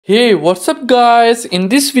Hey, what's up guys? In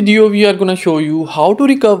this video we are gonna show you how to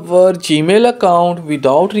recover Gmail account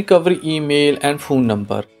without recovery email and phone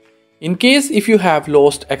number. In case if you have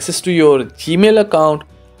lost access to your Gmail account,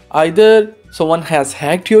 either someone has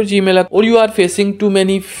hacked your Gmail account or you are facing too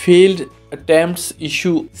many failed attempts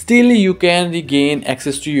issue, still you can regain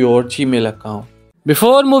access to your Gmail account.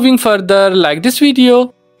 Before moving further, like this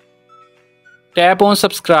video, tap on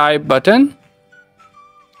subscribe button.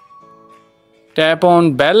 Tap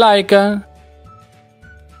on bell icon,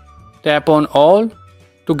 tap on all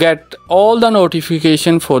to get all the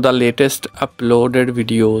notification for the latest uploaded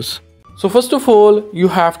videos. So first of all, you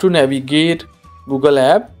have to navigate Google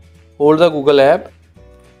app, hold the Google app,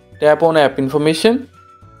 tap on app information,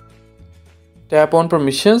 tap on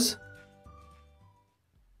permissions,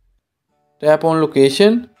 tap on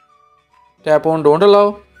location, tap on don't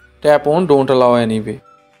allow anyway.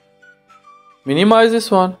 Minimize this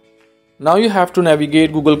one. Now you have to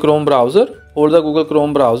navigate Google Chrome browser, hold the Google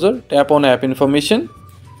Chrome browser, tap on app information,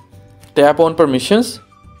 tap on permissions,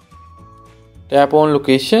 tap on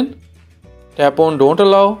location, tap on don't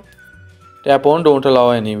allow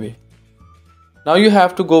anyway. Now you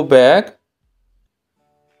have to go back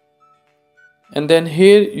and then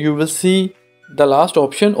here you will see the last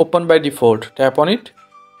option open by default, tap on it,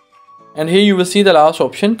 and here you will see the last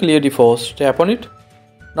option clear defaults, tap on it.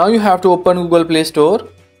 Now you have to open Google Play Store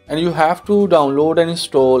and you have to download and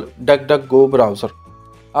install DuckDuckGo browser.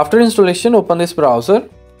 After installation, open this browser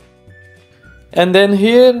and then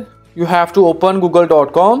here you have to open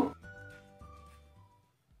google.com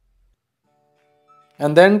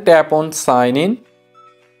and then tap on sign in.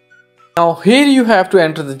 Now here you have to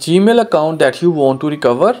enter the Gmail account that you want to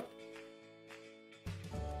recover.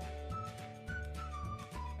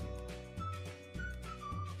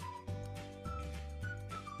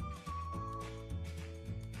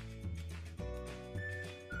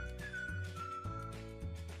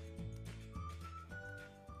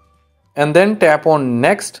 And then tap on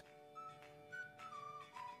next,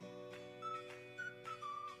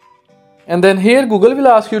 and then here Google will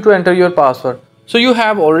ask you to enter your password. So you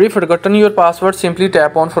have already forgotten your password, simply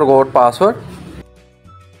tap on forgot password,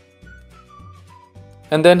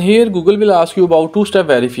 and then here Google will ask you about two-step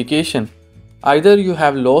verification. Either you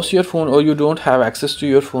have lost your phone or you don't have access to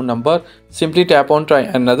your phone number, simply tap on try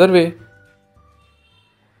another way.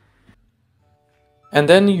 And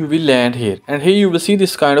then you will land here, and here you will see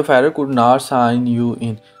this kind of error could not sign you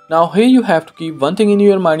in. Now here you have to keep one thing in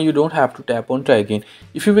your mind, you don't have to tap on try again.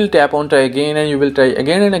 If you will tap on try again and you will try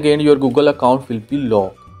again and again, your Google account will be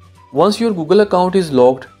locked. Once your Google account is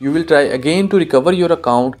locked, you will try again to recover your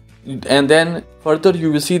account, and then further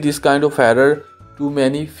you will see this kind of error, too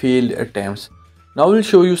many failed attempts. Now we'll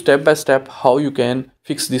show you step by step how you can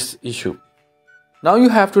fix this issue. Now you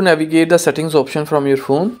have to navigate the settings option from your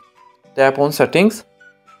phone. Tap on settings,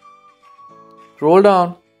 scroll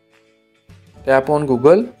down, tap on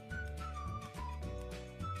Google,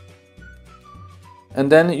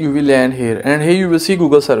 and then you will land here, and here you will see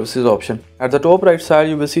Google services option. At the top right side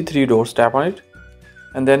you will see three dots, tap on it,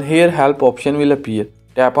 and then here help option will appear,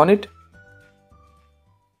 tap on it,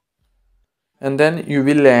 and then you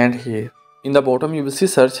will land here. In the bottom you will see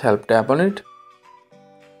search help, tap on it,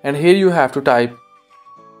 and here you have to type,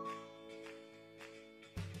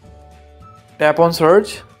 tap on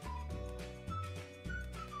search,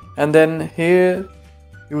 and then here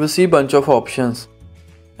you will see bunch of options,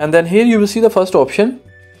 and then here you will see the first option,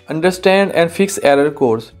 understand and fix error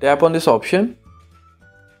codes. Tap on this option,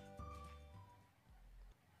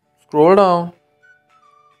 scroll down,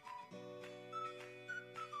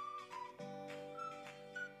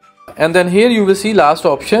 and then here you will see last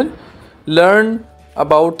option, learn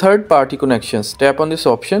about third-party connections. Tap on this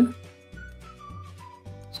option,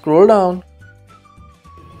 scroll down,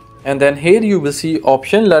 and then here you will see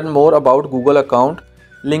option learn more about Google account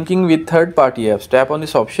linking with third-party apps. Tap on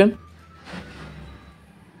this option,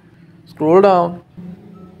 scroll down,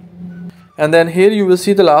 and then here you will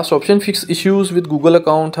see the last option, fix issues with Google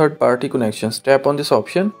account third-party connections. Tap on this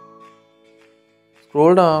option,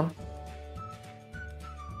 scroll down,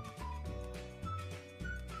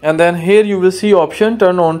 and then here you will see option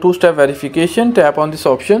turn on two-step verification. Tap on this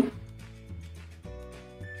option,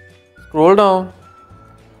 scroll down,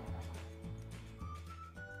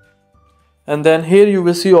 and then here you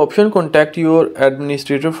will see option contact your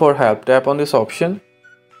administrator for help. Tap on this option,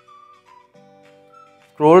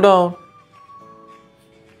 scroll down,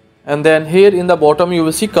 and then here in the bottom you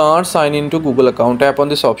will see can't sign into Google account. Tap on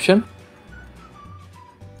this option,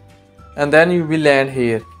 and then you will land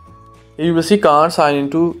here. Here you will see can't sign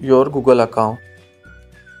into your Google account.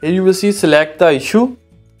 Here you will see select the issue.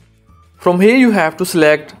 From here you have to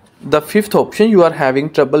select the fifth option. You are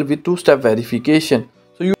having trouble with two-step verification.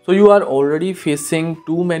 So you are already facing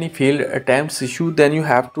too many failed attempts issue. Then you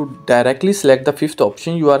have to directly select the fifth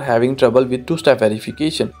option. You are having trouble with two-step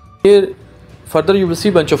verification. Here further you will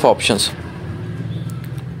see bunch of options.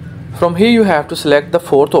 From here you have to select the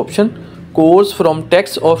fourth option. Calls from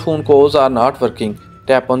text or phone calls are not working.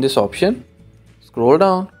 Tap on this option. Scroll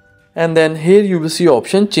down. And then here you will see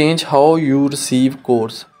option change how you receive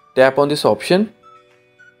calls. Tap on this option.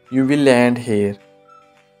 You will land here.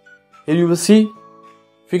 Here you will see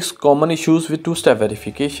fix common issues with two-step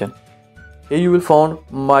verification. Here you will find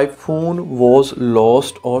my phone was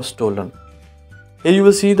lost or stolen. Here you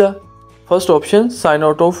will see the first option, sign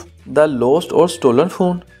out of the lost or stolen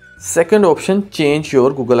phone. Second option, change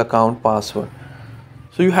your Google account password.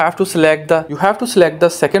 So you have to select the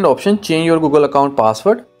second option, change your Google account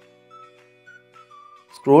password.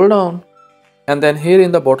 Scroll down. And then here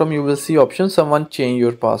in the bottom you will see option someone change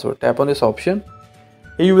your password. Tap on this option.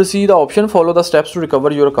 Here you will see the option follow the steps to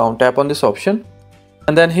recover your account. Tap on this option.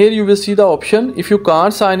 And then here you will see the option if you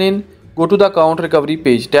can't sign in, go to the account recovery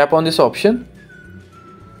page. Tap on this option.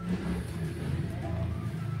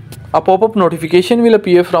 A pop-up notification will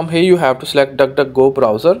appear. From here you have to select DuckDuckGo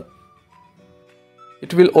browser.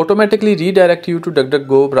 It will automatically redirect you to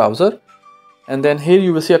DuckDuckGo browser. And then here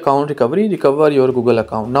you will see account recovery, recover your Google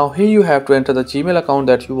account. Now here you have to enter the Gmail account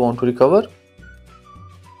that you want to recover.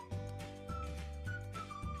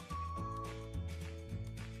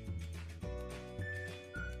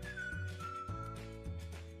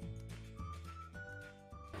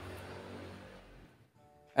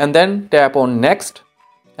 And then tap on next.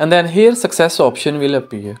 And then here success option will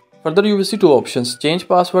appear. Further you will see two options, change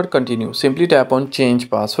password, continue. Simply tap on change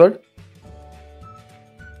password.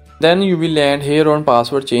 Then you will land here on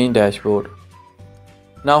password change dashboard.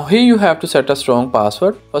 Now here you have to set a strong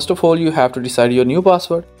password. First of all you have to decide your new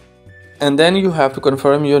password. And then you have to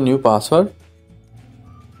confirm your new password.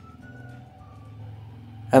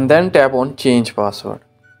 And then tap on change password.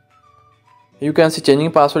 You can see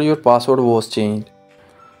changing password, your password was changed.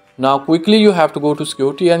 Now quickly you have to go to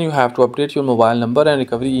security and you have to update your mobile number and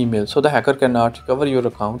recovery email so the hacker cannot recover your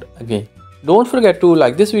account again. Don't forget to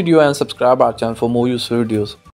like this video and subscribe our channel for more useful videos.